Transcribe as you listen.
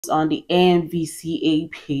on the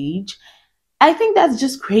AMVCA page. I think that's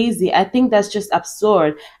just crazy. I think that's just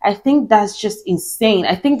absurd. I think that's just insane.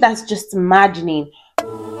 I think that's just imagining. Put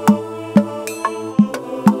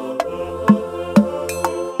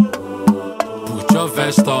your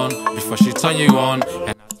vest on before she turn you on.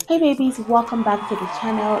 Hey babies, welcome back to the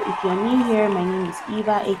channel. If you're new here, my name is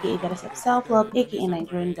Eva, aka Goddess of Self-Love, aka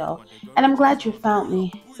Nigerian Doll, and I'm glad you found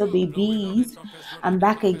me. So babies, I'm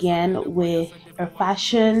back again with a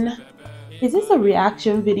fashion. Is this a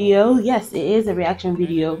reaction video? Yes, it is a reaction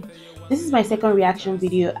video. This is my second reaction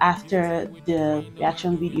video after the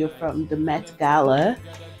reaction video from the Met Gala.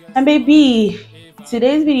 And baby,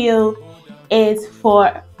 today's video is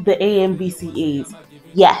for the AMVCAs.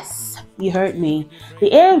 Yes, you heard me. The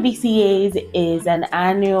AMVCAs is an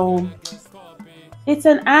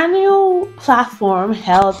annual platform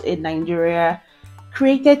held in Nigeria,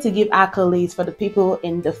 created to give accolades for the people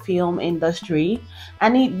in the film industry,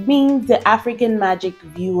 and it means the African Magic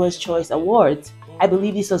Viewers Choice Awards. I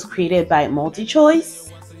believe this was created by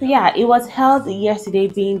MultiChoice. So yeah, it was held yesterday,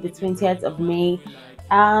 being the 20th of May.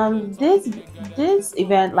 This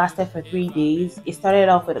event lasted for 3 days. It started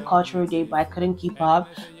off with a cultural day, but I couldn't keep up.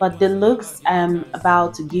 But the looks I'm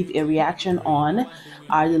about to give a reaction on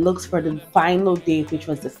are the looks for the final day, which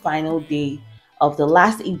was the final day of the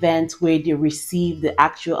last event where they received the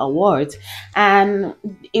actual awards. And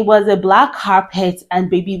it was a black carpet, and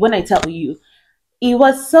baby, when I tell you, it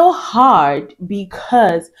was so hard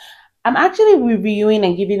because I'm actually reviewing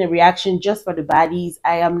and giving a reaction just for the baddies.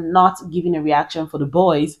 I am not giving a reaction for the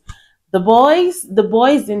boys. The boys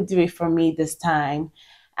didn't do it for me this time.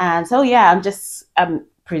 And so yeah, I'm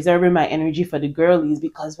preserving my energy for the girlies,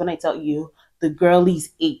 because when I tell you, the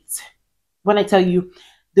girlies ate. When I tell you,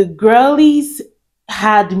 the girlies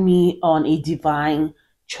had me on a divine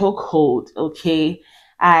chokehold, okay?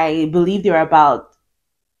 I believe there were about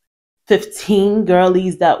 15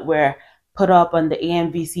 girlies that were put up on the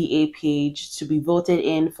AMVCA page to be voted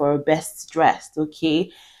in for best dressed, okay?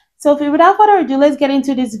 So without further ado, let's get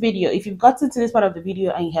into this video. If you've gotten to this part of the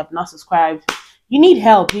video and you have not subscribed, you need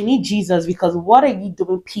help, you need Jesus, because what are you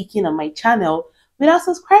doing peeking on my channel without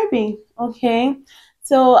subscribing, okay?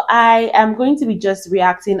 So I am going to be just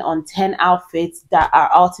reacting on 10 outfits that are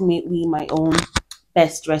ultimately my own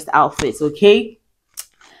best dressed outfits, okay?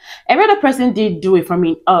 Every other person did do it for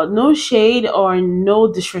me. No shade or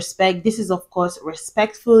no disrespect. This is, of course,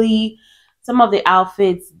 respectfully. Some of the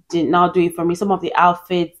outfits did not do it for me. Some of the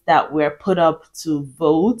outfits that were put up to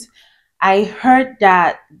vote, I heard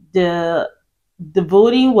that the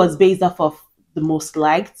voting was based off of the most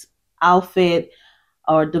liked outfit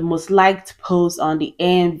or the most liked post on the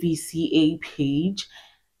AMVCA page.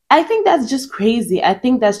 I think that's just crazy. I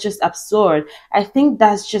think that's just absurd. I think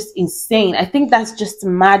that's just insane. I think that's just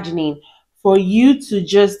imagining for you to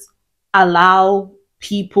just allow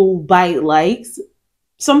people buy likes.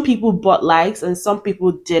 Some people bought likes and some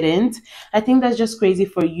people didn't. I think that's just crazy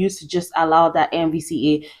for you to just allow that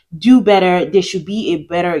MVCA do better. There should be a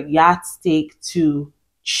better yardstick to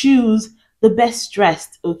choose the best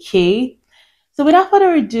dressed, okay? So without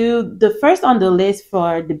further ado, the first on the list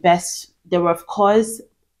for the best, there were of course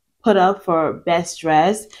put up for best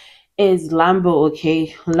dress is LAMBO,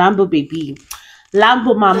 okay? LAMBO baby.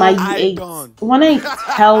 LAMBO mama, you ate. When I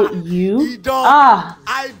tell you,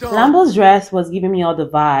 LAMBO's dress was giving me all the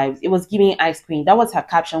vibes. It was giving ice cream. That was her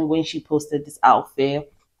caption when she posted this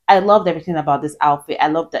outfit. I loved everything about this outfit. I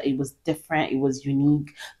loved that it was different. It was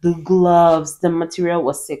unique. The gloves, the material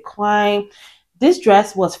was sequin. This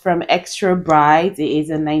dress was from Extra Brides. It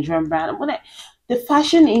is a Nigerian brand. The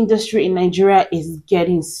fashion industry in Nigeria is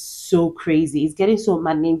getting so crazy. It's getting so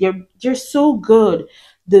maddening. They're so good.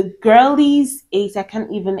 The girlies ate. I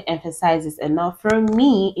can't even emphasize this enough. For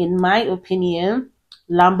me, in my opinion,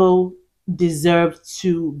 LAMBO deserved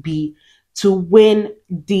to win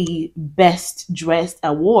the best dressed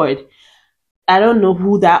award. I don't know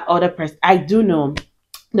who that other person. I do know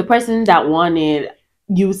the person that won it.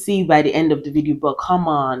 You'll see by the end of the video, but come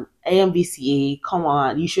on, AMVCA, come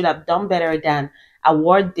on, you should have done better than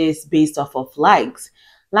award this based off of likes.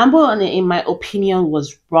 LAMBO, in my opinion,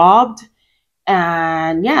 was robbed.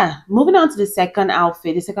 And yeah, moving on to the second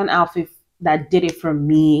outfit that did it for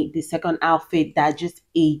me, the second outfit that just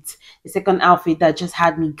ate, the second outfit that just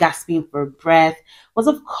had me gasping for breath was,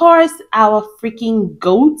 of course, our freaking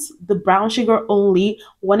GOAT, the brown sugar only,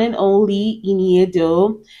 one and only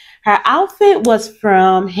Eneh. Her outfit was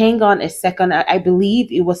from, hang on a second, I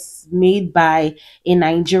believe it was made by a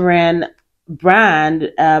Nigerian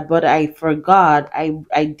brand, but I forgot.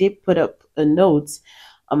 I did put up a note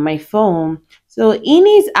on my phone. So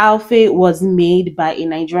Eneh's outfit was made by a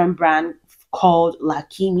Nigerian brand called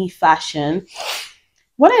Lakimi Fashion.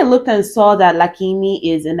 When I looked and saw that Lakimi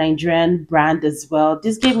is a Nigerian brand as well,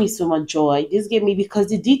 this gave me so much joy. This gave me, because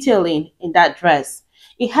the detailing in that dress,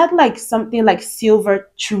 it had like something like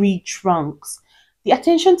silver tree trunks. The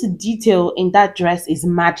attention to detail in that dress is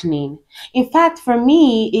maddening. In fact, for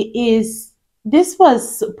me, this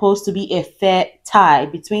was supposed to be a fair tie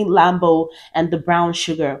between Lambo and the brown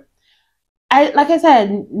sugar. Like I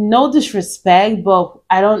said, no disrespect, but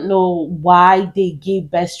I don't know why they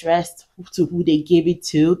gave best dressed to who they gave it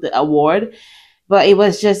to, the award. But it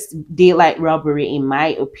was just daylight robbery in my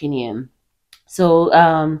opinion. So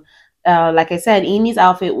like I said, Amy's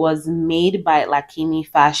outfit was made by Lakini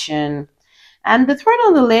Fashion, and the third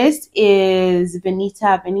on the list is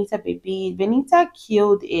Venita. Venita, baby. Venita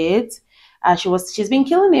killed it. She's been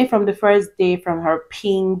killing it from the first day, from her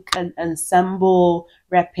pink ensemble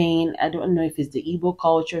repping. I don't know if it's the Igbo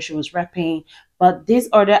culture she was repping, but this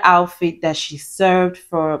other outfit that she served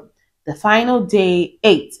for the final day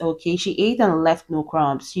ate. Okay, she ate and left no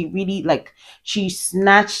crumbs. She really, like, she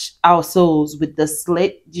snatched our souls with the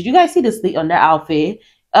slit. Did you guys see the slit on that outfit?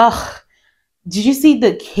 Ugh, did you see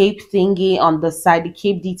the cape thingy on the side, the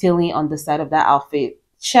cape detailing on the side of that outfit?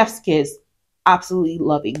 Chef's kiss. Absolutely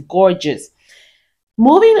love it. Gorgeous.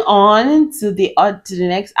 Moving on to the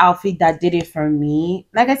next outfit that did it for me.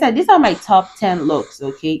 Like I said, these are my top 10 looks,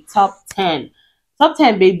 okay? Top 10. Top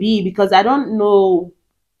 10, baby, because I don't know,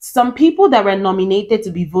 some people that were nominated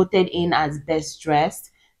to be voted in as best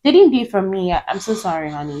dressed, they didn't do it for me. I'm so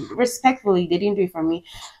sorry, honey. Respectfully, they didn't do it for me.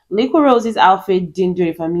 LIQUOROSE's outfit didn't do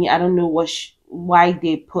it for me. I don't know why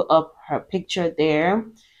they put up her picture there.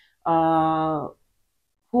 Uh,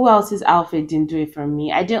 who else's outfit didn't do it for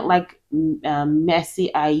me? I didn't like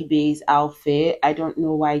Messy AIGBE's outfit. I don't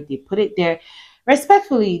know why they put it there.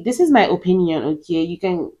 Respectfully, this is my opinion, okay? You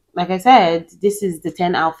can, like I said, this is the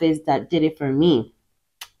 10 outfits that did it for me.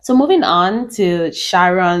 So moving on to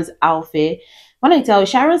Sharon's outfit. When I tell you,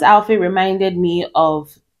 Sharon's outfit reminded me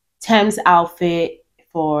of Tem's outfit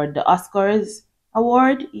for the Oscars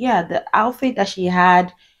award. Yeah, the outfit that she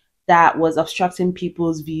had that was obstructing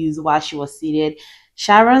people's views while she was seated.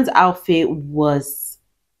 Sharon's outfit was,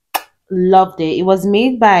 loved it. It was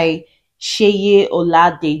made by Sheye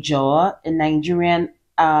Oladejo, a Nigerian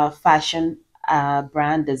fashion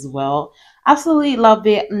brand as well. Absolutely loved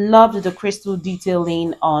it. Loved the crystal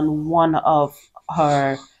detailing on one of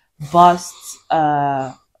her busts.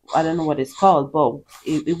 I don't know what it's called, but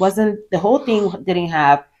it wasn't, the whole thing didn't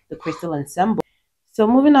have the crystal ensemble. So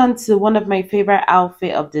moving on to one of my favorite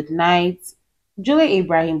outfit of the night, Juliet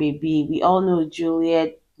Ibrahim, baby. We all know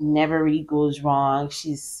Juliet never really goes wrong.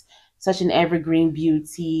 She's such an evergreen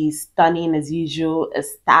beauty, stunning as usual, a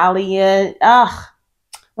stallion. Ugh.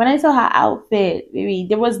 When I saw her outfit, baby,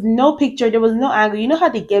 there was no picture, there was no angle. You know how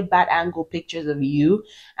they get bad angle pictures of you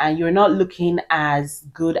and you're not looking as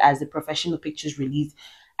good as the professional pictures released.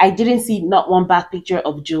 I didn't see not one bad picture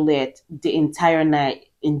of Juliet the entire night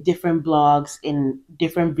in different blogs, in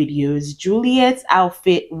different videos. Juliet's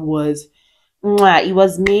outfit was, mwah, it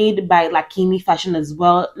was made by Lakimi Fashion as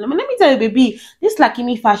well. Let me tell you, baby, this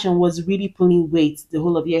Lakimi Fashion was really pulling weight the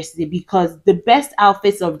whole of yesterday, because the best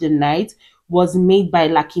outfits of the night was made by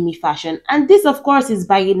Lakimi Fashion. And this, of course, is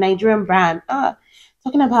by a Nigerian brand.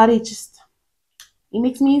 Talking about it, just, it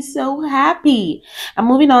makes me so happy. I'm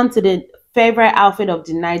moving on to the favorite outfit of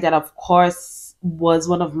the night that, of course, was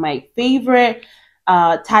one of my favorite.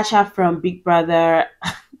 TACHA from Big Brother.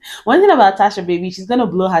 One thing about TACHA, baby, she's gonna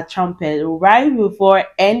blow her trumpet right before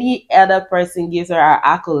any other person gives her her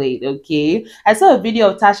accolade, okay? I saw a video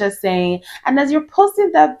of TACHA saying, and as you're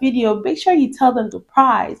posting that video, make sure you tell them the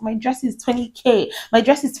price. My dress is 20K. My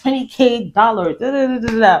dress is 20K dollars. Da, da, da,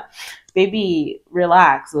 da, da. Baby,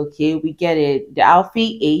 relax, okay? We get it. The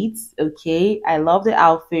outfit 8, okay? I love the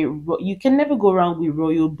outfit. You can never go wrong with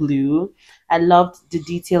royal blue. I loved the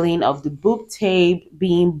detailing of the boob tape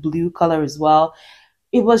being blue color as well.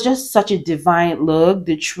 It was just such a divine look.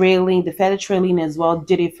 The trailing, the feather trailing as well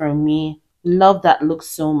did it for me. Love that look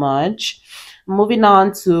so much. Moving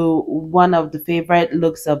on to one of the favorite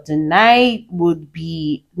looks of the night would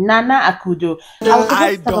be Nana AKUDO. I was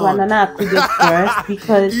supposed to talk about Nana AKUDO first,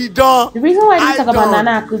 because the reason why I didn't talk about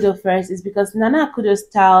Nana AKUDO first is because Nana AKUDO's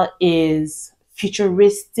style is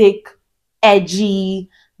futuristic, edgy,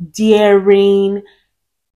 daring.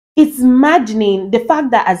 It's maddening, the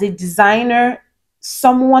fact that as a designer,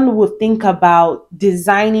 someone would think about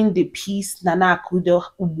designing the piece Nana AKUDO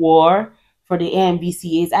wore for the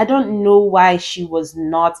AMVCAs. I don't know why she was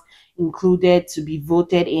not included to be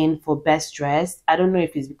voted in for best dress. I don't know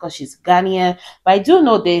if it's because she's Ghanaian, but I do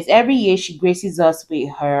know this. Every year she graces us with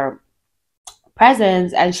her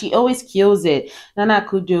presence, and she always kills it. Nana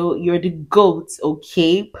Kudo, you're the goat,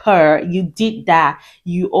 okay? You did that.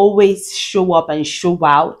 You always show up and show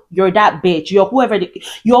out. You're that bitch. You're whoever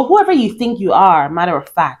you think you are, matter of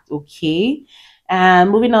fact, okay? And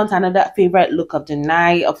moving on to another favorite look of the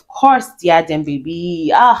night, of course, DIIADEM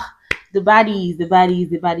baby. The baddies, the baddies,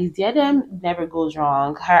 the baddies. DIIADEM never goes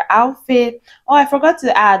wrong. Her outfit. Oh, I forgot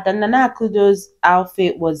to add that Nana Kudo's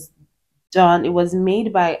outfit was done. It was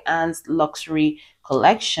made by Ant's Luxury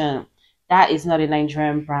Collection. That is not a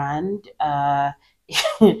Nigerian brand.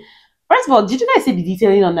 First of all, did you guys see the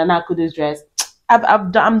detailing on Nana Kudo's dress?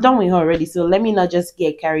 I'm done with her already, so let me not just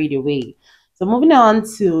get carried away. So moving on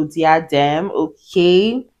to DIADEM.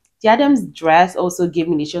 Okay, DIADEM's dress also gave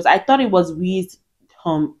me the chills. I thought it was Reese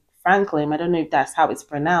Franklin. I don't know if that's how it's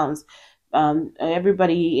pronounced.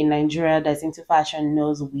 Everybody in Nigeria that's into fashion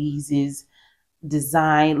knows Weeze's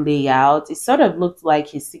design layout. It sort of looked like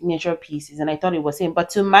his signature pieces, and I thought it was him. But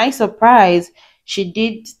to my surprise, she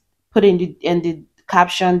did put in the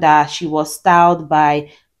caption that she was styled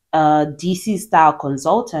by DC style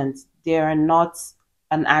consultants. They are not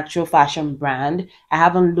an actual fashion brand. I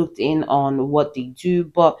haven't looked in on what they do,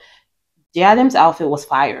 but the Adams outfit was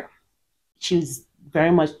fire. She was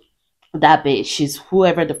very much that bitch. She's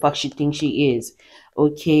whoever the fuck she thinks she is.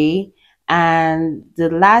 Okay. And the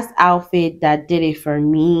last outfit that did it for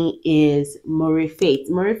me is Morey Faith.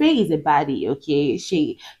 Morey Faith is a baddie, okay?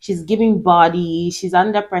 She's giving body. She's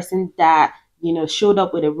another person that showed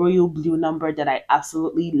up with a royal blue number that I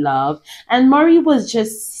absolutely love. And Morey was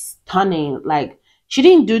just stunning. Like, she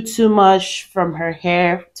didn't do too much from her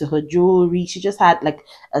hair to her jewelry. She just had like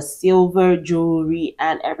a silver jewelry,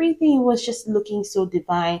 and everything was just looking so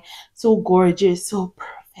divine, so gorgeous, so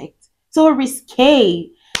perfect, so risque.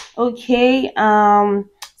 Okay.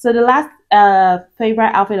 So the last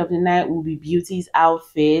favorite outfit of the night will be Beauty's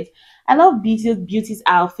outfit. I love Beauty's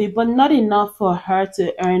outfit, but not enough for her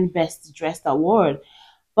to earn Best Dressed award.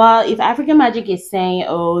 But if African Magic is saying,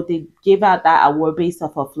 oh, they give out that award based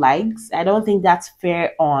off of likes, I don't think that's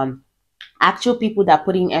fair on actual people that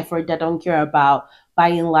put in effort, that don't care about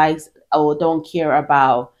buying likes or don't care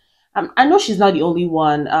about. I know she's not the only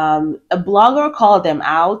one. A blogger called them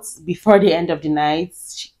out before the end of the night,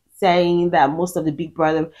 saying that most of the Big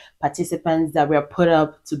Brother participants that were put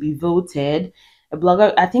up to be voted, a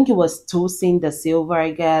blogger, I think it was Tosin the Silver,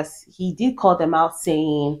 I guess, he did call them out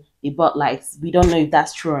saying they bought likes. We don't know if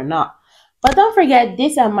that's true or not. But don't forget,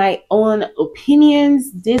 these are my own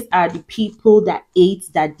opinions. These are the people that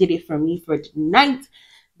did it for me for tonight.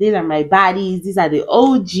 These are my baddies. These are the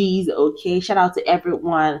OGs. Okay, shout out to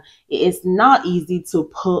everyone. It is not easy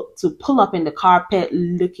to pull up in the carpet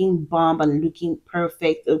looking bomb and looking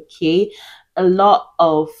perfect. Okay, a lot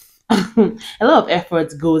of a lot of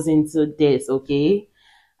effort goes into this. Okay.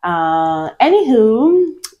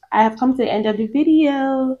 Anywho, I have come to the end of the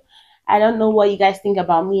video. I don't know what you guys think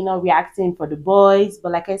about me not reacting for the boys,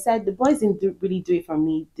 but like I said, the boys didn't really do it for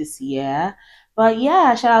me this year. But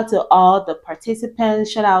yeah, shout out to all the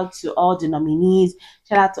participants, shout out to all the nominees,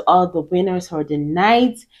 shout out to all the winners for the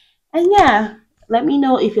night. And yeah, let me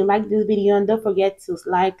know if you like this video, and don't forget to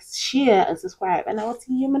like, share, and subscribe. And I will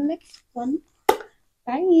see you in my next one.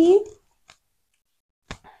 Bye.